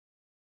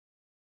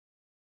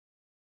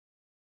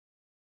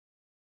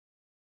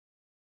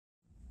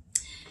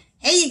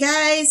Hey you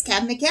guys,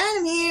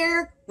 KattMcAdam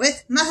here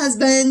with my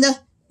husband,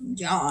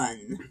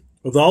 John.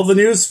 With all the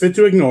news fit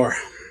to ignore.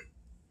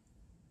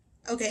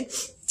 Okay.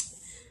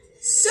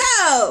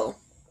 So.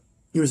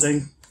 You were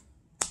saying?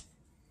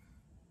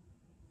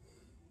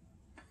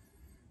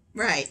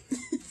 Right.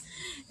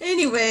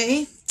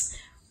 Anyway,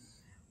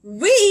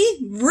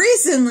 we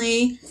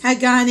recently had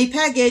gotten a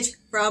package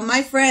from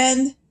my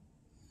friend,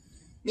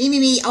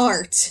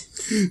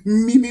 MimmiMeArt.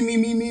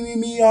 MimmiMeArt.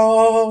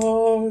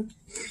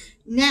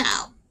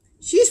 Now,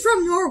 she's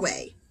from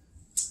Norway.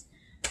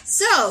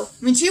 So,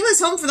 when she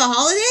was home for the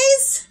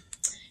holidays,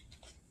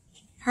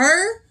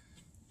 her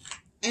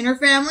and her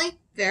family,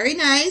 very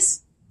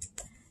nice,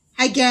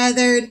 had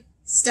gathered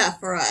stuff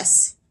for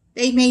us.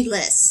 They made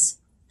lists.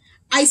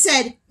 I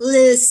said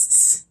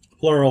lists.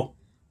 Plural.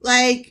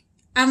 Like,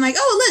 I'm like,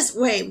 oh, list.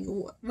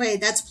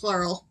 Wait, that's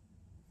plural.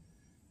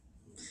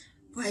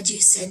 Why'd you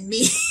send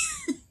me?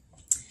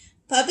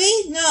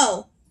 Puppy?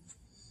 No.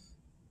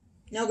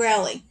 No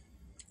growling.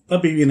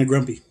 Puppy being a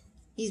grumpy.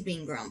 He's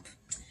being grump.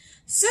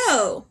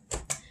 So,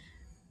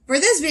 for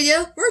this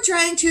video, we're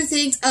trying two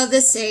things of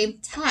the same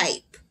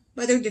type.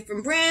 But they're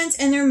different brands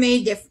and they're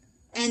made different,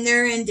 and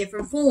they're in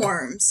different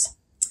forms.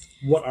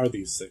 What are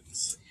these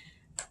things?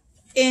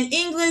 In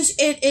English,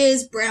 it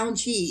is brown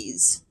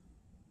cheese.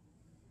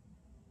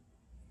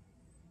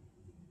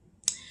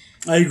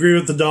 I agree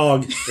with the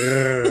dog.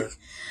 They're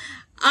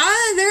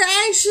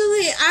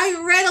actually,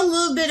 I read a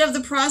little bit of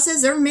the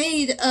process. They're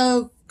made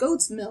of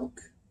goat's milk.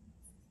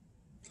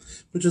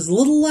 Which is a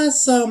little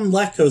less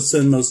lactose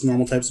than most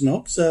normal types of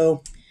milk,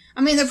 so...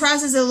 I mean, the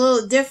process is a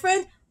little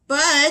different,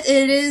 but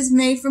it is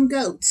made from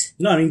goat.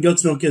 No, I mean,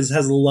 goat's milk has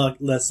a lot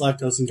less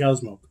lactose than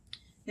cow's milk.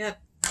 Yep.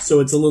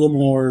 So it's a little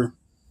more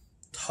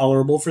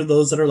tolerable for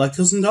those that are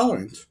lactose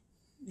intolerant.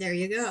 There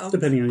you go.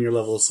 Depending on your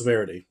level of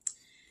severity.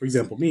 For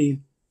example,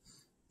 me,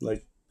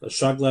 like, a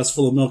shot glass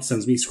full of milk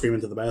sends me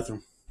screaming to the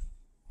bathroom.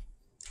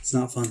 It's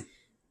not fun.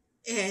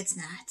 It's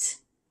not.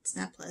 It's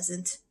not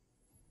pleasant.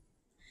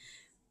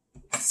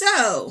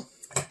 So,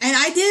 and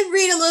I did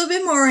read a little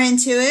bit more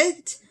into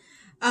it,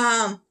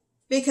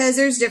 because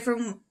there's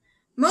different,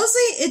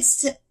 mostly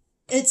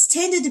it's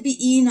tended to be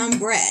eaten on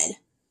bread.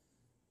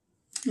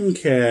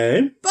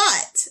 Okay.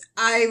 But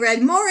I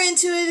read more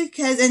into it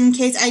because in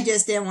case I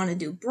just didn't want to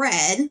do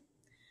bread,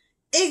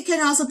 it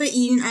can also be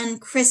eaten on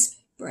crisp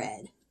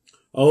bread.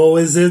 Oh,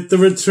 is it the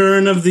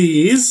return of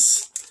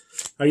these?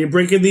 Are you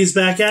breaking these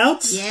back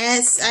out?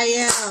 Yes, I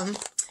am.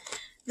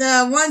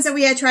 The ones that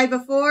we had tried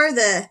before,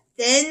 the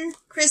thin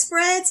crisp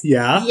breads.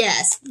 Yeah.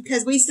 Yes,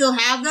 because we still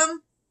have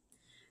them.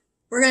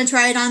 We're going to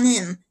try it on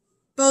them.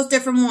 Both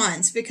different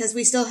ones, because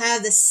we still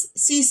have this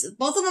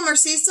both of them are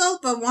sea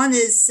salt, but one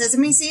is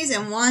sesame seeds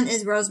and one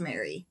is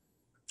rosemary.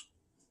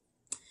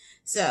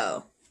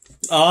 So.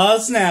 Oh,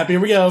 snap. Here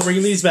we go.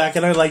 Bringing these back,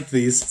 and I liked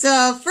these.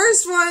 So,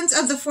 first ones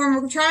of the form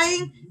we're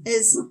trying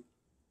is... Oh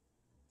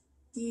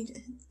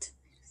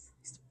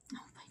my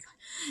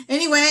god.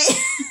 Anyway,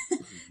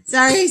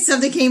 sorry,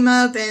 something came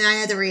up and I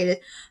had to read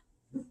it.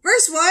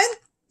 First one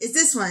is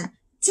this one.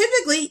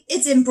 Typically,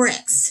 it's in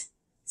bricks.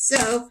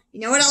 So, you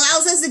know what it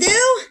allows us to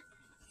do?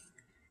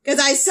 Because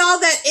I saw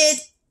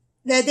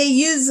that they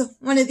use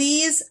one of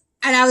these,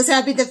 and I was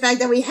happy the fact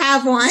that we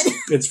have one.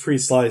 It's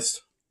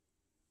pre-sliced.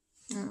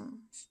 Oh.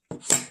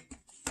 But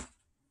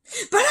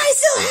I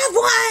still have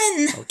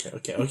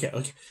one!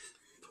 Okay.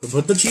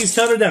 Put the cheese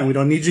cutter down. We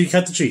don't need you to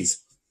cut the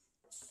cheese.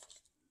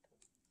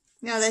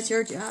 No, that's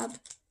your job.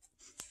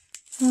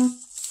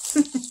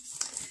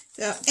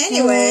 So,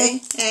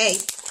 anyway, hey,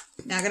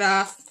 knock it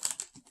off.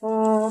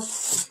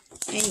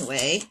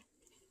 Anyway.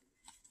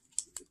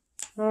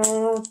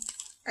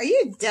 Are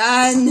you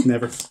done?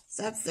 Never.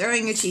 Stop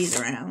throwing your cheese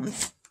around.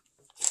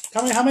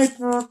 How many?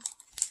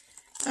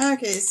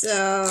 Okay,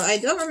 so I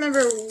don't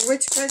remember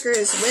which cracker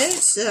is which,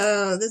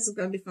 so this is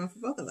going to be fun for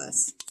both of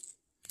us.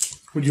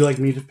 Would you like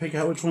me to pick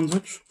out which one's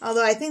which?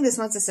 Although I think this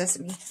one's a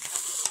sesame.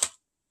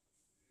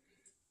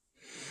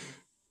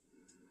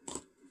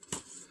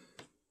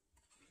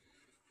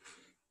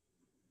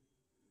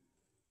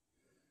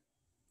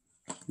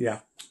 Yeah.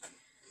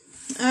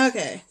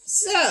 Okay,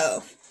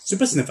 so.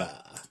 Super sniffer.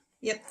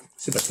 Yep.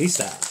 Super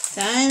taster.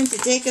 Time to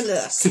take a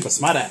look. Super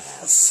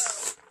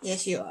smartass.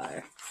 Yes, you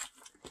are.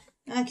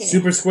 Okay.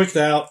 Super squicked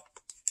out.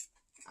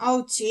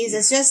 Oh, jeez,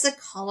 it's just the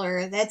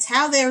color. That's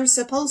how they're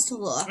supposed to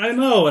look. I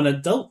know, an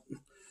adult.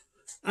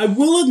 I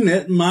will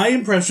admit, my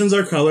impressions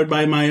are colored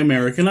by my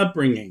American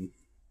upbringing.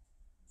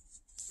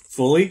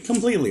 Fully,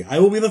 completely. I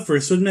will be the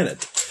first to admit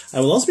it. I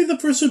will also be the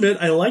first to admit,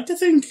 I like to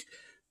think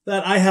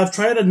that I have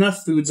tried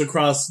enough foods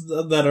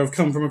that have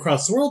come from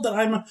across the world that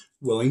I'm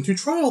willing to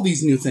try all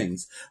these new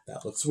things.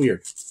 That looks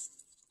weird.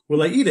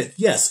 Will I eat it?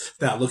 Yes,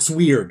 that looks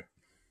weird.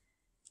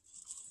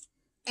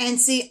 And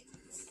see,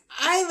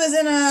 I was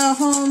in a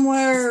home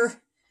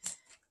where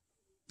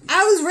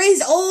I was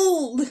raised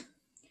old.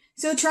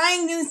 So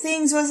trying new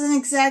things wasn't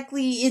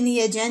exactly in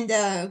the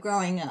agenda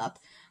growing up.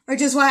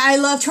 Which is why I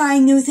love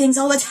trying new things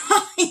all the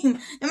time.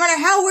 No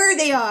matter how weird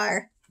they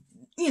are.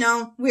 You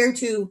know, weird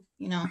to,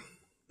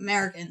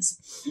 Americans.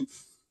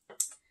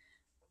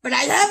 but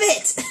I love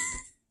it.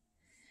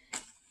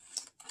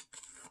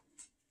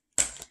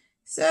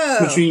 So,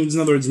 which means, in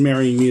other words,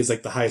 marrying me is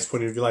like the highest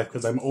point of your life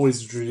because I'm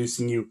always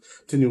introducing you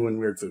to new and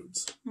weird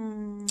foods.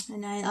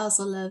 And I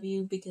also love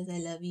you because I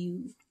love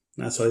you.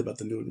 That's all about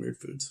the new and weird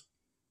foods.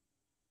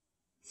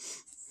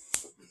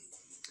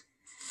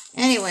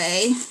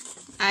 Anyway,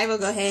 I will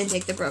go ahead and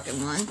take the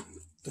broken one.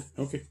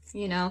 Okay.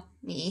 You know,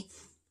 me.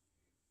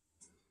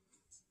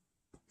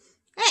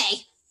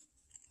 Hey!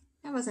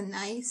 That wasn't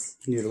nice.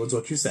 Yeah, that was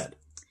what you said.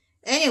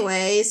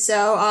 Anyway,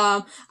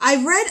 so,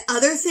 I've read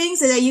other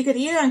things that you could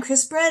eat on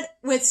crisp bread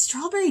with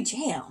strawberry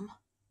jam.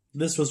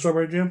 This was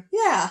strawberry jam?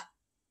 Yeah.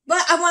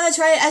 But I want to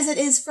try it as it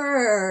is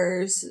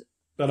first.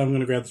 But I'm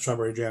going to grab the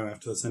strawberry jam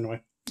after this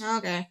anyway.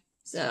 Okay.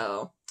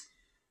 So,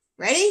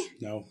 ready?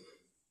 No.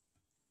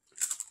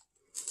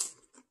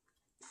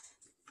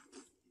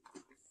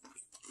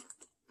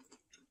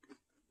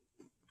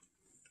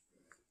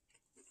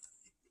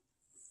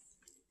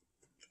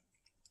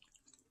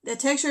 The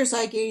texture is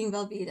like eating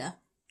Velveeta.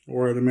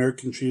 Or an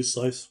American cheese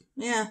slice.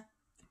 Yeah.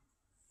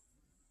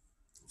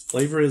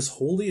 Flavor is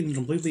wholly and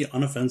completely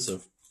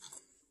unoffensive.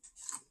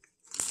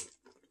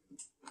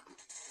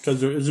 Because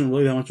there isn't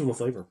really that much of a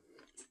flavor.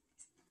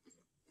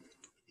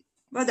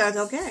 But that's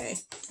okay.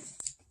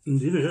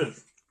 Indeed it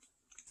is.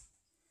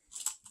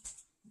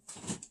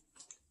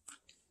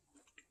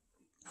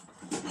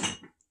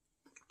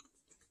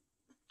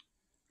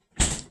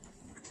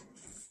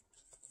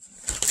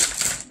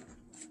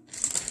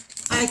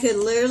 I could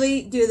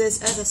literally do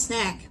this as a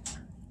snack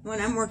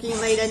when I'm working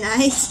late at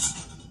night.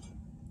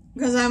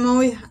 Because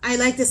I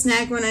like to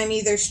snack when I'm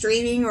either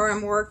streaming or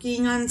I'm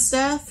working on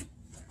stuff.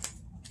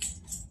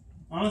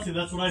 Honestly,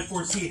 that's what I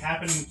foresee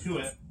happening to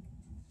it.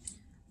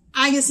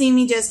 I can see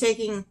me just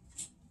taking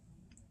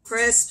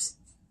crisps,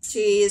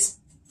 cheese.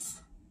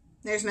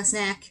 There's my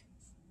snack.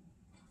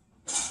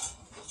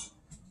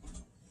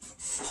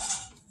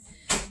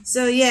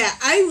 So yeah,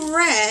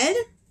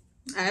 I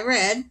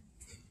read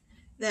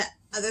that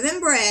other than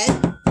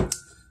bread,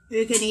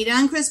 you can eat it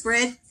on crisp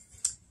bread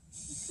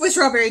with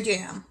strawberry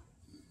jam.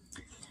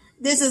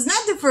 This is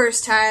not the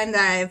first time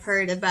that I've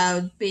heard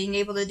about being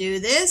able to do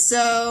this,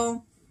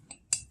 so...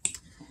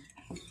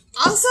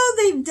 Also,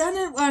 they've done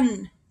it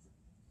on...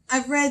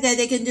 I've read that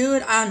they can do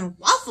it on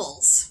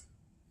waffles.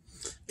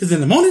 Because in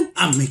the morning,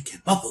 I'm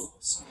making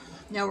waffles.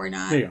 No, we're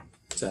not. There you go.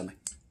 Sadly.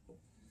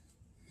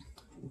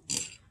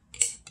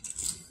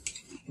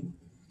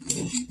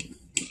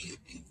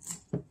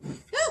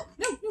 No.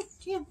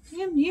 Jam.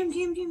 Jam.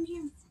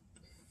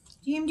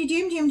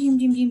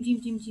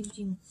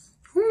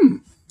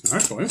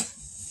 Alright, boy.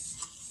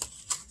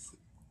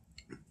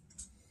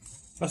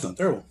 That's not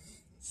terrible.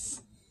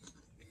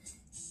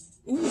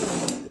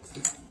 Ooh.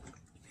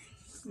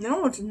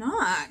 No, it's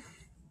not.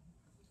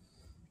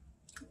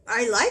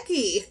 I like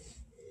it.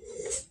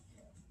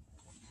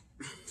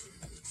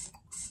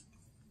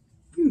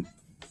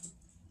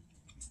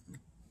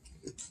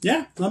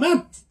 Yeah, not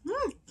bad.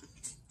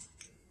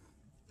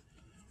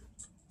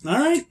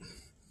 Alright.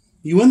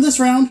 You win this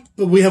round,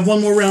 but we have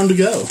one more round to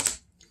go.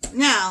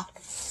 Now,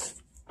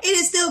 it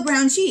is still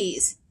brown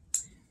cheese,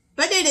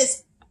 but it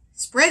is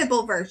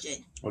spreadable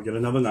version. I'll get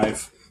another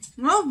knife.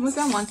 Well, we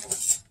got one.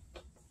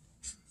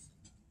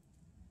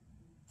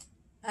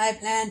 I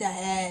planned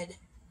ahead.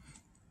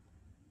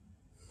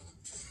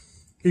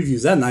 If you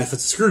use that knife,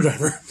 it's a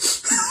screwdriver.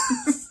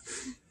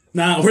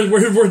 Nah,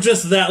 we're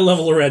just that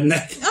level of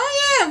redneck.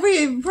 Oh yeah,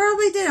 we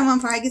probably did at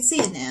one point. I can see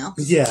it now.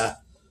 Yeah.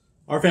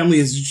 Our family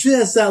is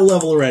just that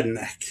level of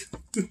redneck.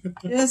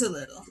 Just a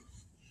little.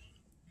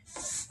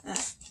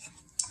 Right.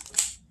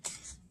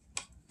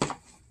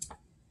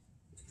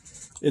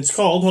 It's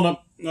called, hold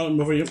up, no,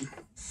 before you.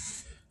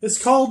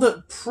 It's called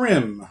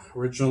Prim.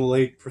 Original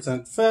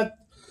 8% fat.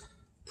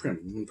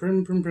 Prim.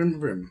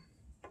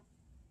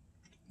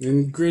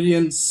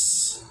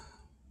 Ingredients.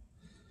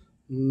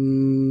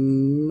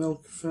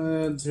 Milk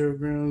fat, 0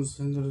 grams.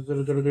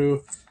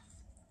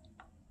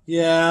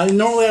 Yeah,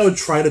 normally I would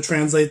try to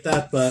translate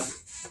that, but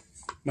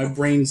my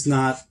brain's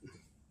not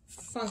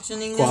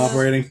Functioning.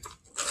 cooperating.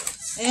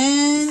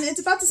 And it's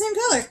about the same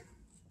color.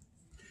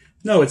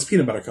 No, it's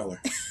peanut butter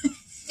color.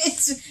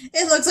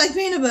 It looks like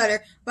peanut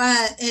butter,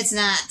 but it's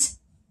not.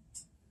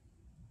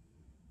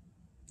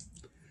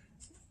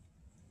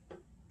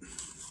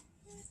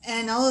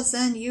 And all of a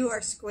sudden you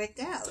are squicked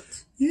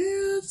out.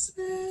 Yeah, that's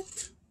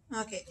it.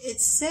 Okay,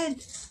 it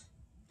said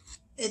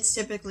it's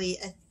typically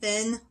a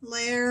thin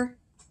layer.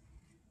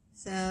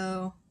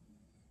 So,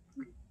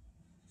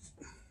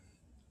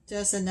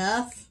 just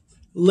enough.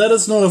 Let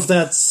us know if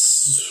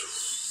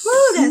that's...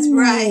 Ooh, that's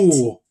right.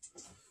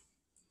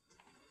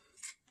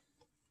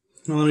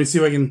 Well, let me see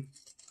if I can...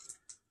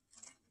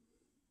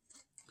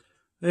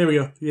 There we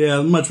go.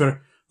 Yeah, much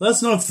better. Let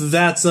us know if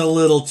that's a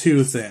little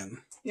too thin.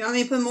 You want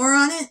me to put more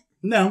on it?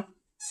 No.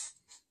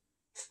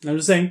 I'm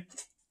just saying.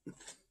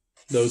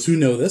 Those who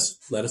know this,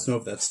 let us know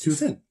if that's too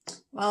thin.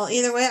 Well,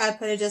 either way, I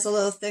put it just a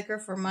little thicker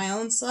for my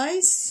own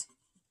slice.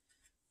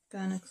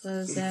 Gonna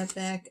close that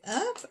back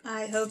up.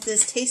 I hope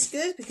this tastes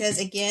good because,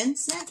 again,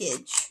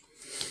 snackage.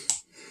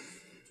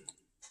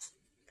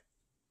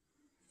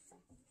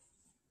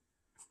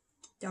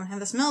 Don't have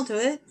the smell to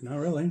it. Not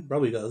really.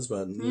 Probably does,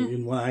 but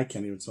even when I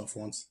can't even smell for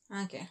once.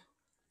 Okay.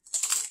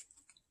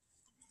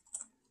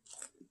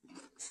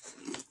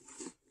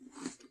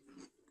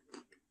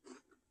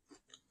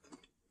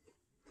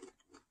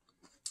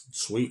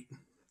 Sweet.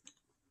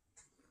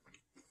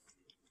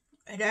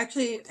 It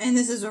actually, and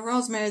this is a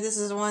rosemary. This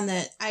is the one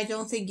that I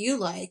don't think you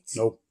liked.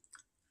 Nope.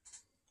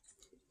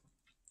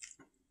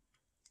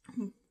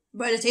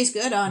 But it tastes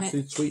good on it.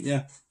 It's sweet,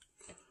 yeah.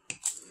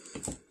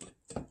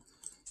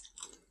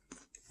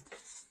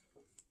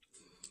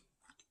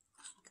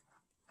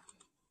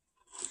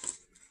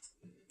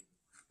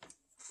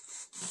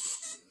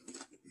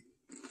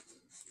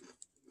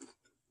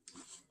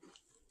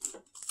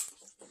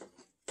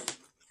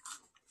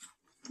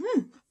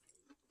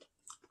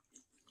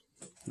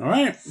 All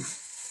right.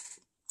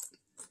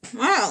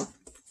 Wow.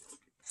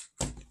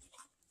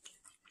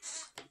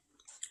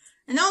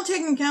 In all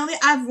technicality,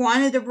 I've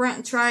wanted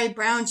to try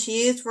brown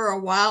cheese for a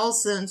while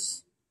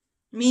since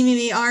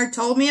MimmiMeArt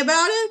told me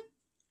about it.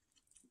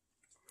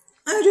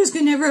 I just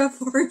could never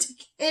afford to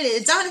get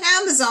it. It's on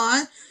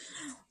Amazon,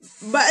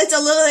 but it's a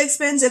little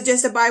expensive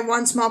just to buy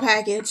one small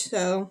package,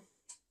 so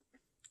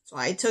that's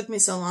why it took me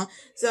so long.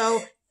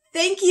 So,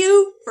 thank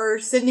you for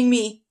sending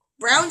me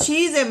brown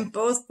cheese in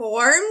both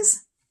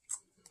forms.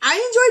 I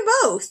enjoyed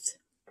both.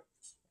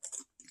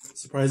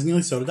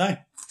 Surprisingly, so did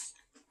I.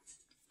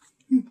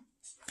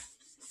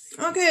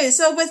 Okay,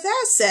 so with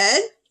that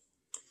said,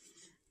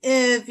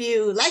 if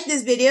you like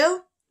this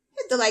video,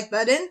 hit the like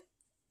button.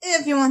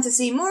 If you want to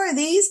see more of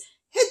these,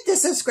 hit the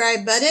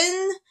subscribe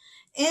button.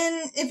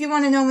 And if you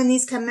want to know when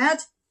these come out,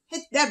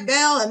 hit that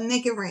bell and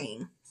make it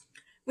ring.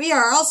 We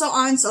are also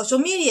on social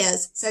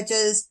medias, such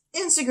as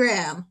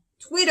Instagram,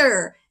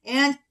 Twitter,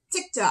 and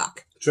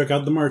TikTok. Check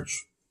out the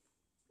merch.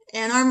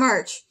 And our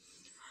merch.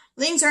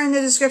 Links are in the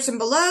description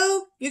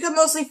below. You can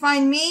mostly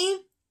find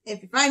me.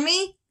 If you find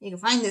me, you can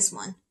find this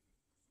one.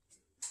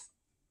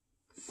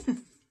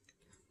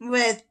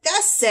 With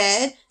that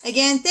said,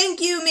 again, thank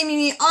you,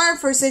 MimmiMeArt,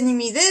 for sending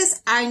me this.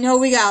 I know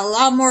we got a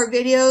lot more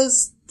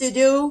videos to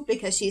do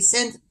because she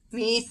sent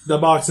me... The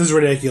box is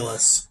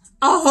ridiculous.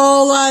 A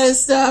whole lot of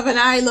stuff, and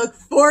I look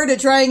forward to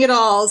trying it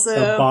all, so...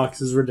 The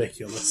box is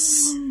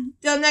ridiculous.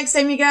 Till next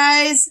time, you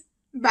guys.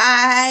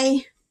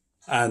 Bye.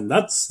 And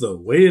that's the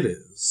way it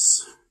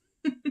is.